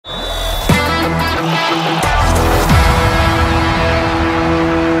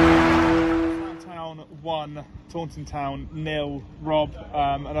Taunton Town 0. Rob,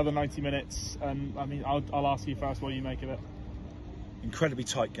 another 90 minutes, and I mean, I'll ask you first what do you make of it. Incredibly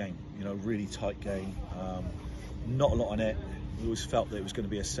tight game, you know, really tight game. Not a lot on it. We always felt that it was going to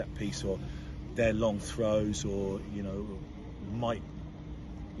be a set piece or their long throws, or might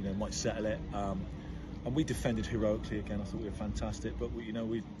settle it. And we defended heroically again. I thought we were fantastic, but we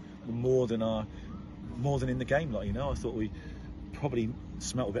were more than in the game. Like, I thought we probably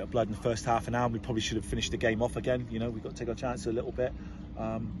smelt a bit of blood in the first half an hour. We probably should have finished the game off again. We got to take our chances a little bit,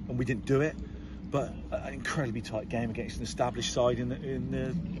 and we didn't do it. But an incredibly tight game against an established side in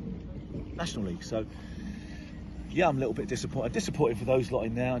the National League. So yeah, I'm a little bit disappointed. I'm disappointed for those lot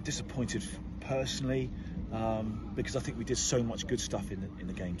in there. I'm disappointed personally because I think we did so much good stuff in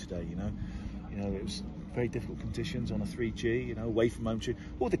the game today. It was very difficult conditions on a 3G. Away from home,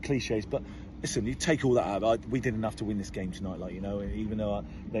 all the cliches. But listen, you take all that out. We did enough to win this game tonight. Even though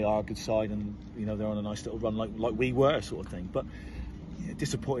they are a good side and they're on a nice little run like we were, sort of thing. But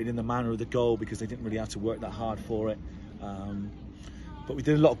disappointed in the manner of the goal because they didn't really have to work that hard for it. But we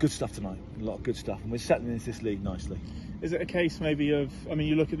did a lot of good stuff tonight, and we're settling into this league nicely. Is it a case maybe of,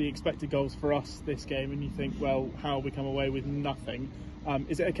 you look at the expected goals for us this game and you think, well, how we come away with nothing?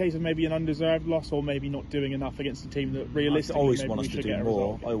 Is it a case of maybe an undeserved loss, or maybe not doing enough against a team that realistically I always maybe want we us to should do get a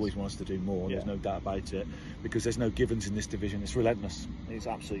more. result I always want us to do more. Yeah. There's no doubt about it, because there's no givens in this division. It's relentless. It's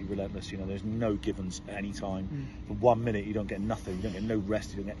absolutely relentless. There's no givens at any time. For 1 minute, you don't get nothing. You don't get no rest.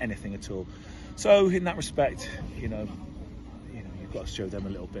 You don't get anything at all. So in that respect, you've got to show them a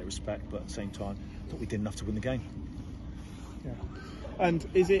little bit of respect. But at the same time, I thought we did enough to win the game. Yeah. And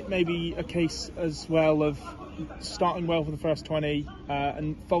is it maybe a case as well of starting well for the first 20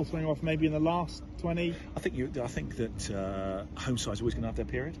 and faltering off maybe in the last 20? I think that home side's always going to have their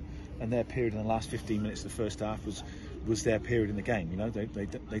period, and their period in the last 15 minutes of the first half was their period in the game.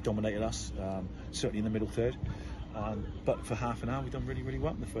 They dominated us, certainly in the middle third. But for half an hour, we've done really, really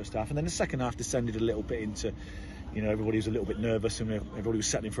well in the first half, and then the second half descended a little bit into. Everybody was a little bit nervous, and everybody was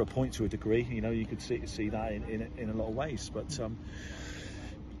settling for a point to a degree. You could see that in a lot of ways. But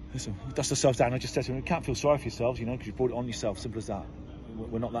listen, dust ourselves down. I just said to them, you can't feel sorry for yourselves, because you brought it on yourself. Simple as that.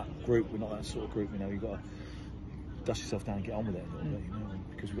 We're not that group. We're not that sort of group. You've got to dust yourself down and get on with it a little bit.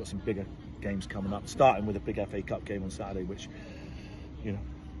 Because we've got some bigger games coming up, starting with a big FA Cup game on Saturday, which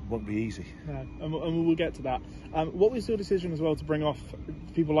won't be easy. No, and we'll get to that. What was your decision as well to bring off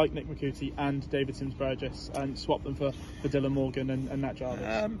people like Nick McCooty and David Sims-Burgess and swap them for Dylan Morgan and Nat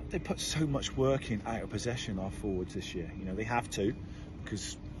Jarvis? They put so much work in out of possession, our forwards, this year. They have to,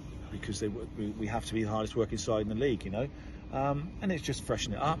 because we have to be the hardest working side in the league. And it's just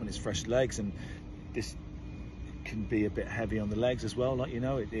freshen it up, and it's fresh legs, and this can be a bit heavy on the legs as well. It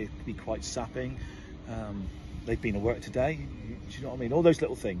can be quite sapping. They've been to work today. Do you know what I mean? All those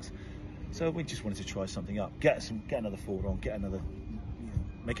little things. So we just wanted to try something up, get another forward on, get another,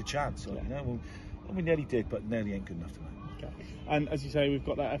 make a chance. We nearly did, but nearly ain't good enough tonight. Okay. And as you say, we've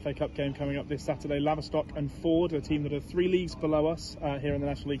got that FA Cup game coming up this Saturday. Laverstock and Ford, a team that are 3 leagues below us here in the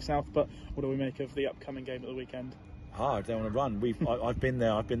National League South. But what do we make of the upcoming game at the weekend? Hard. They want to run. I've been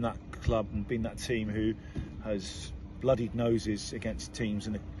there. I've been that club and been that team who has bloodied noses against teams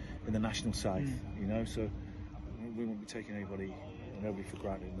in the National South. So we won't be taking nobody for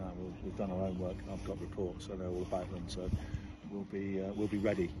granted now. We've done our own work. I've got reports. I know all about them. So we'll be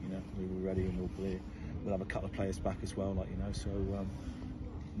ready. We'll be ready, and we'll have a couple of players back as well. So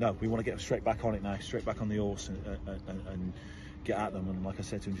no, we want to get straight back on it now. Straight back on the horse and get at them. And like I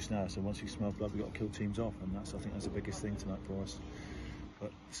said to him just now, so once you smell blood, we've got to kill teams off, and I think that's the biggest thing tonight for us.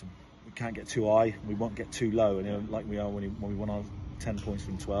 But listen, we can't get too high. We won't get too low. And like we are when we won our 10 points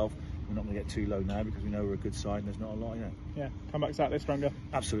from 12. We're not going to get too low now because we know we're a good side and there's not a lot in it. Yeah, come back Saturday stronger.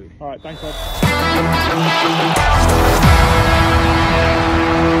 Absolutely. All right, thanks, Rob.